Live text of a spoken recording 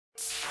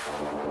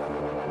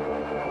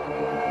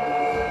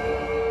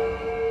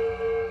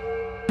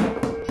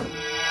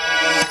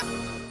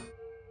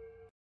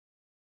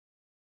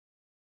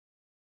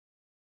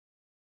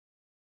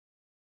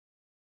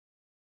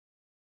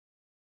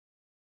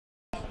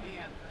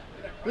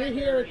We're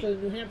here at the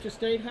New Hampshire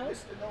State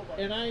House,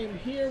 and I am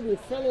here with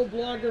fellow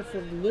blogger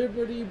from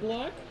Liberty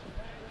Block,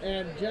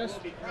 and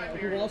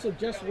who also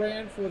just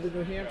ran for the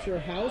New Hampshire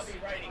House.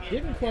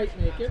 Didn't quite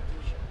make it,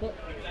 but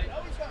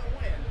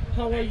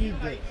how are you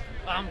doing?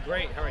 I'm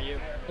great. How are you?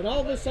 And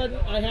all of a sudden,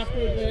 I have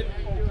to admit,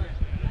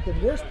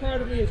 the worst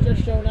part of me has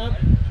just shown up,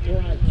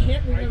 where I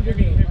can't remember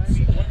names.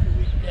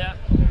 Yeah.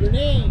 Your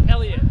name?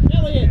 Elliot.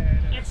 Elliot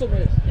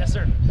Axelman. Yes,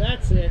 sir.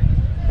 That's it.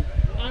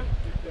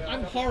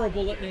 I'm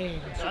horrible at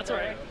names. That's all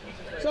right.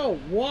 So,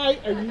 why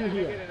are you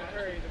here?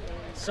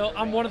 So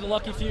I'm one of the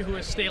lucky few who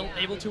is still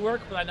able to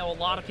work, but I know a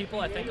lot of people,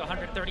 I think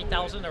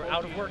 130,000 are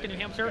out of work in New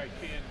Hampshire,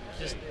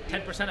 just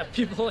 10% of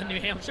people in New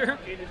Hampshire,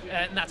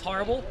 and that's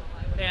horrible.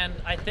 And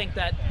I think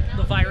that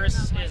the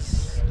virus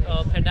is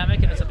a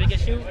pandemic and it's a big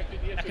issue.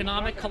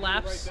 Economic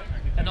collapse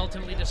and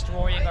ultimately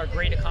destroying our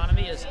great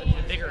economy is an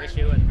even bigger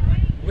issue. And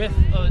with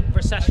a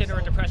recession or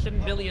a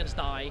depression, millions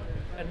die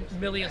and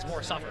millions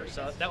more suffer.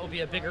 So that will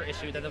be a bigger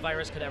issue than the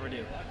virus could ever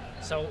do.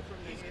 So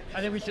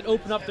I think we should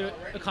open up the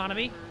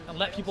economy and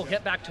let people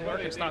get back to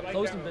work and stop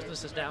closing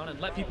businesses down and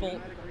let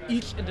people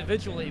each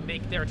individually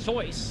make their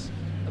choice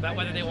about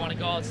whether they want to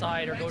go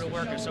outside or go to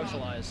work or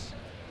socialize.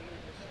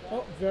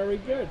 Oh, very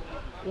good.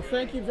 Well,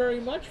 thank you very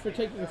much for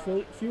taking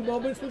a few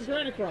moments with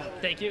Granite Rock.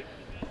 Thank you.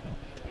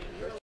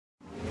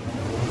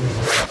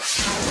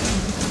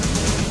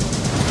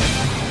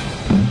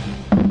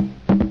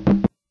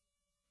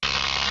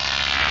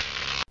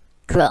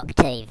 Croc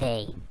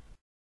TV.